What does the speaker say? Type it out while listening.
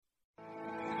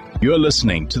You're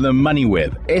listening to the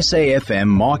MoneyWeb SAFM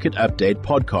Market Update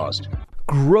Podcast.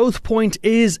 Growthpoint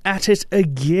is at it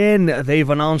again. They've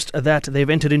announced that they've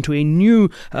entered into a new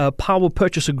power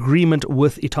purchase agreement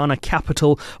with Etana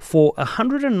Capital for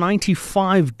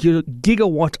 195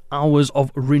 gigawatt hours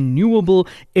of renewable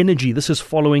energy. This is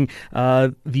following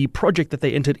the project that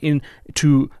they entered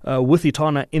into with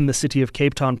Etana in the city of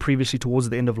Cape Town previously towards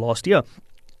the end of last year.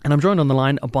 And I'm joined on the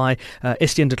line by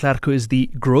Estienne de Klerk, who is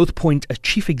the Growthpoint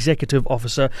Chief Executive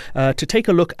Officer, to take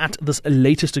a look at this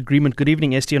latest agreement. Good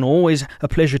evening, Estienne. Always a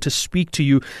pleasure to speak to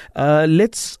you.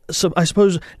 Let's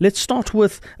start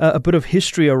with a bit of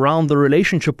history around the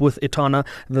relationship with Etana.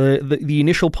 The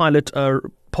initial pilot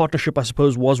partnership, I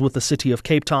suppose, was with the city of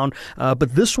Cape Town,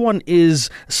 but this one is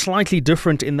slightly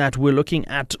different in that we're looking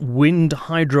at wind,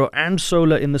 hydro, and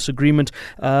solar in this agreement.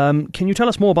 Can you tell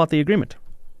us more about the agreement?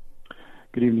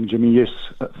 Good evening, Jimmy. Yes,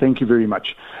 thank you very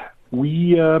much.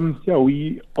 We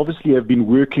obviously have been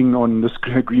working on this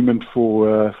agreement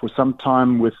for some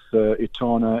time with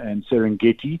Etana and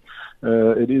Serengeti.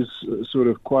 It is sort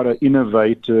of quite an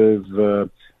innovative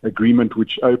agreement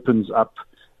which opens up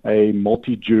a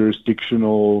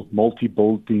multi-jurisdictional,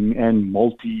 multi-bolting and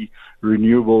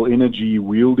multi-renewable energy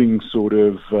wielding sort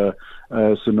of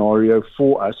scenario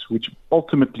for us, which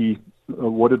ultimately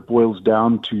what it boils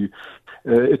down to,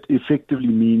 it effectively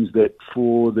means that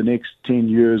for the next 10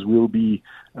 years, we'll be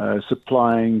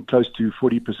supplying close to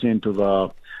 40% of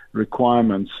our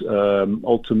requirements,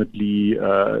 ultimately,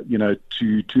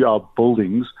 to our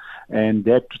buildings, and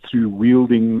that through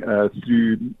wielding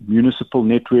through municipal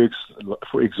networks,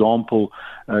 for example,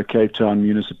 Cape Town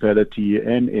Municipality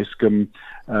and Eskom,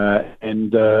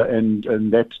 and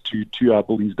that to our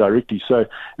buildings directly. So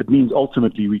it means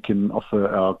ultimately we can offer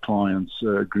our clients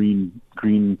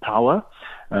green power,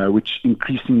 which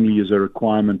increasingly is a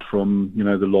requirement from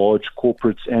the large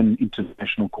corporates and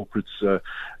international corporates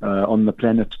on the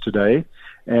planet today.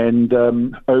 And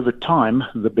over time,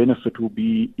 the benefit will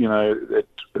be, that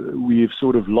we've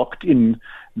sort of locked in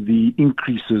the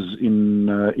increases in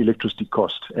electricity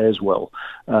cost as well,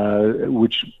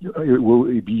 which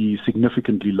will be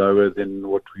significantly lower than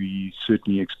what we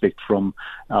certainly expect from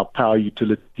our power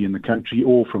utility in the country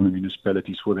or from the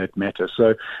municipalities for that matter.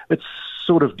 So it's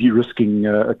sort of de-risking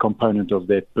a component of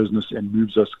that business and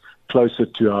moves us closer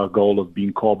to our goal of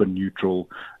being carbon neutral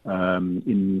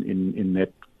in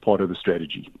that part of the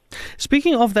strategy.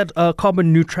 Speaking of that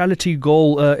carbon neutrality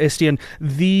goal, Estienne,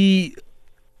 the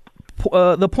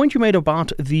point you made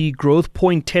about the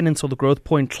Growthpoint tenants or the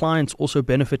Growthpoint clients also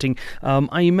benefiting,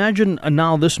 I imagine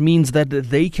now this means that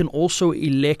they can also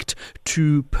elect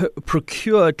to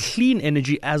procure clean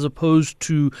energy as opposed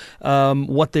to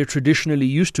what they're traditionally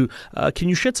used to. Can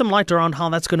you shed some light around how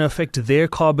that's going to affect their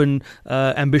carbon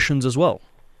ambitions as well?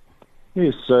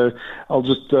 Yes, so I'll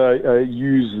just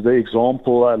use the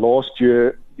example last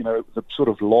year, the sort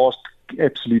of last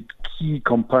absolute key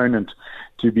component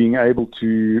to being able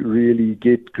to really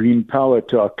get green power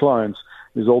to our clients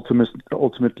is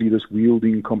ultimately this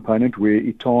wielding component where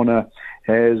Etana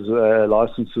has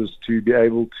licenses to be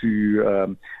able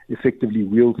to effectively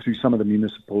wield through some of the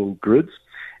municipal grids.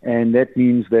 And that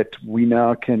means that we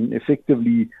now can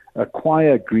effectively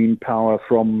acquire green power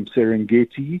from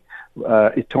Serengeti.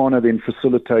 Etana then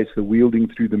facilitates the wielding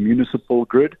through the municipal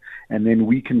grid, and then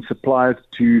we can supply it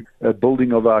to a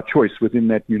building of our choice within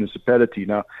that municipality.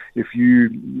 Now, if you,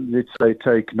 let's say,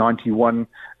 take 91,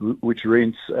 which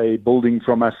rents a building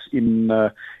from us in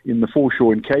the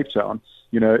foreshore in Cape Town,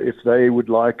 if they would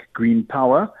like green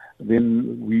power,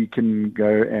 then we can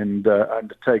go and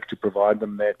undertake to provide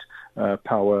them that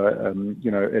power,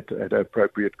 at an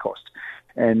appropriate cost.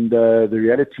 And the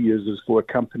reality is for a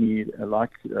company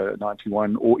like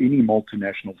 91 or any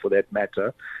multinational for that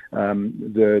matter,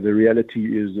 the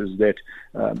reality is that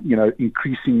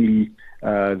increasingly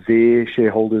their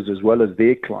shareholders as well as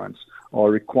their clients are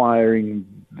requiring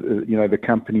the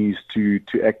companies to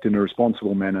act in a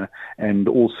responsible manner, and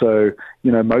also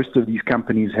most of these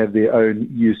companies have their own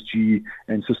ESG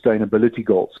and sustainability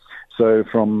goals. So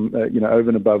from over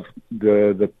and above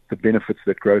the benefits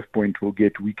that Growthpoint will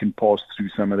get, we can pass through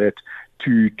some of that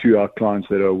to our clients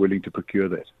that are willing to procure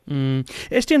that.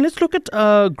 Estienne, let's look at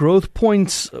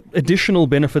Growthpoint's additional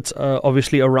benefits,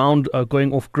 obviously, around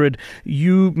going off-grid.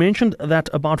 You mentioned that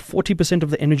about 40%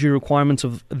 of the energy requirements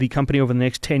of the company over the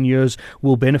next 10 years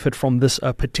will benefit from this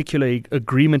particular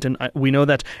agreement. And we know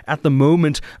that at the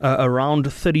moment, around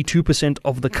 32%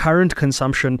 of the current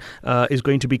consumption is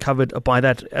going to be covered by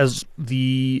that, as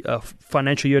the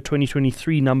financial year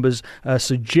 2023 numbers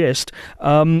suggest.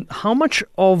 How much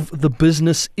of the business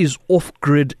business is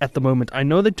off-grid at the moment? I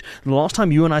know that the last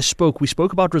time you and I spoke, we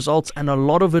spoke about results, and a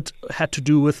lot of it had to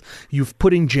do with you've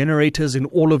put in generators in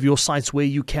all of your sites where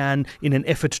you can in an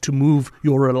effort to move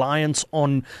your reliance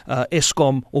on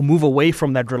Eskom, or move away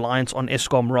from that reliance on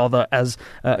Eskom rather as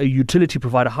a utility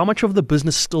provider. How much of the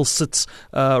business still sits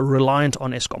reliant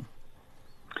on Eskom?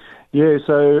 Yeah,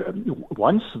 so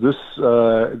once this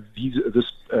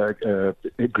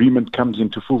agreement comes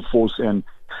into full force and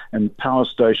power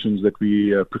stations that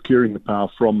we are procuring the power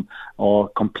from are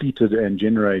completed and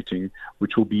generating,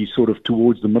 which will be sort of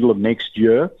towards the middle of next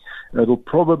year, it'll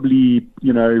probably,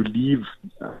 leave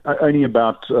only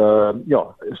about,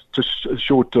 just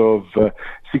short of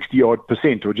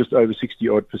 60-odd% or just over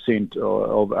 60-odd%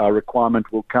 of our requirement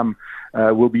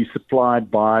will be supplied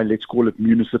by, let's call it,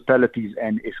 municipalities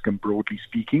and Eskom, broadly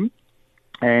speaking.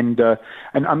 And I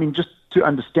mean, just to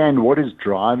understand what is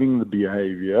driving the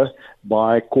behavior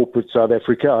by corporate South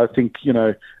Africa, I think,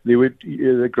 the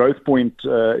Growthpoint,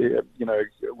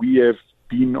 we have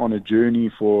been on a journey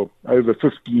for over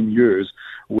 15 years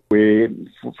where,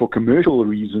 for commercial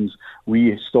reasons,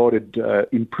 we started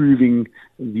improving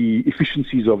the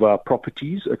efficiencies of our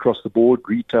properties across the board,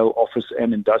 retail, office,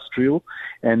 and industrial.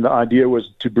 And the idea was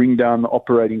to bring down the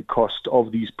operating cost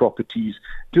of these properties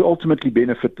to ultimately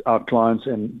benefit our clients.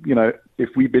 And,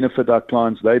 if we benefit our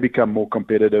clients, they become more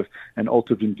competitive, and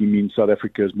ultimately means South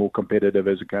Africa is more competitive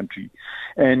as a country.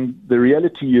 And the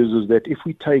reality is that if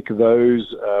we take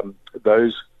those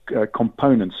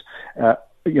components,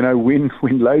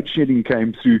 when load shedding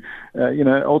came through,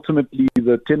 ultimately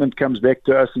the tenant comes back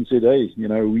to us and said, hey,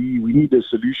 we need a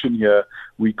solution here.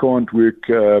 We can't work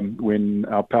when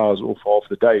our power's off half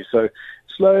the day. So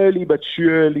slowly but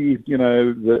surely,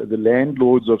 the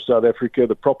landlords of South Africa,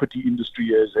 the property industry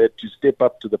has had to step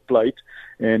up to the plate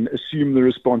and assume the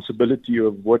responsibility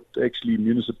of what actually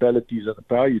municipalities and the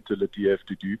power utility have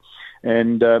to do.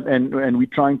 And we're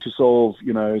trying to solve,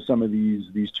 some of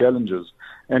these challenges.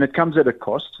 And it comes at a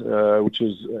cost, which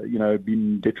has,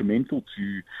 been detrimental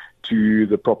to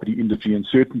the property industry in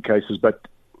certain cases. But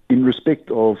in respect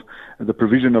of the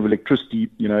provision of electricity,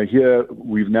 here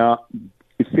we've now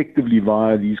effectively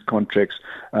via these contracts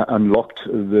unlocked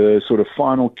the sort of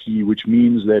final key, which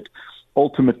means that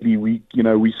ultimately we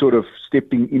sort of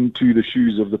stepping into the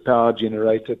shoes of the power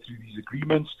generator through these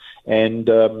agreements, and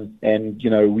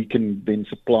we can then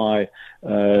supply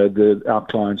our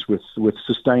clients with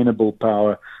sustainable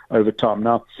power over time.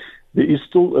 Now, there is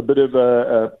still a bit of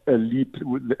a leap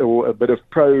or a bit of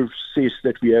process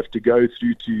that we have to go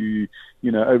through to,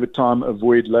 over time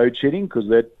avoid load shedding, because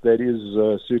that is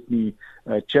certainly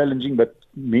challenging. But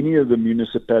many of the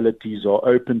municipalities are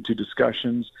open to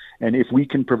discussions, and if we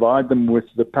can provide them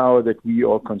with the power that we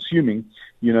are consuming,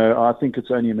 I think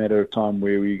it's only a matter of time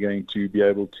where we're going to be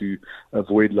able to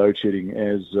avoid load shedding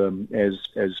as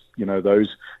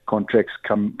those contracts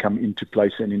come into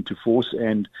place and into force,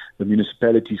 and the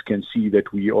municipalities can see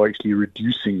that we are actually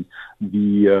reducing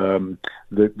the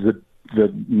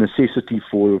necessity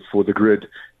for the grid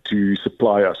to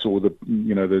supply us, or the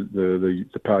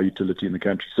power utility in the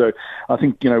country. So I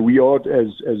think we are,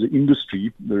 as an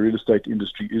industry, the real estate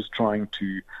industry is trying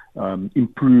to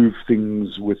improve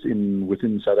things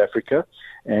within South Africa,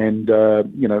 and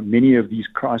many of these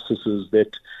crises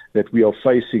that we are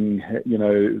facing,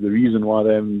 the reason why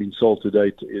they haven't been solved to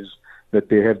date is that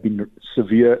there have been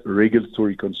severe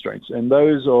regulatory constraints, and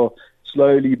those are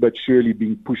slowly but surely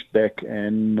being pushed back,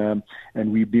 and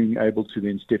we're being able to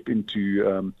then step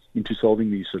into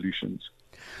solving these solutions.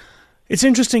 It's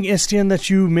interesting, Estienne, that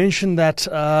you mentioned that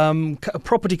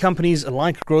property companies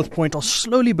like Growthpoint are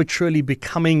slowly but surely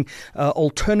becoming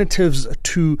alternatives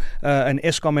to an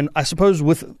Eskom. And I suppose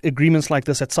with agreements like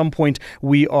this, at some point,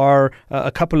 we are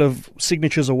a couple of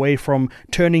signatures away from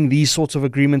turning these sorts of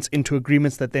agreements into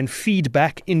agreements that then feed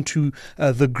back into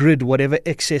the grid, whatever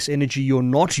excess energy you're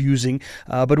not using.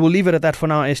 But we'll leave it at that for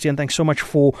now, Estienne. Thanks so much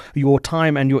for your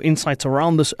time and your insights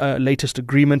around this latest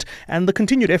agreement and the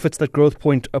continued efforts that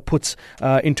Growthpoint puts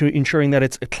into ensuring that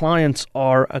its clients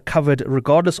are covered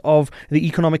regardless of the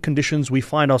economic conditions we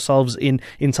find ourselves in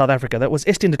South Africa. That was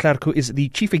Estienne de Klerk, who is the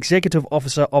Chief Executive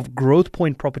Officer of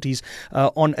Growthpoint Properties,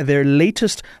 on their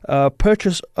latest power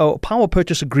purchase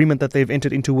agreement that they've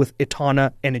entered into with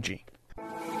Etana Energy.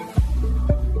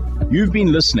 You've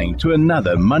been listening to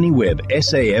another MoneyWeb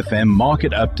SAFM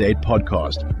Market Update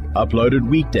podcast, uploaded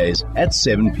weekdays at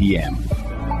 7 p.m.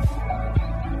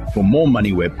 For more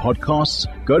MoneyWeb podcasts,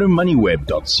 go to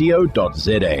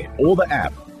moneyweb.co.za or the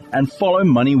app, and follow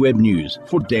MoneyWeb News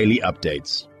for daily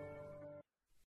updates.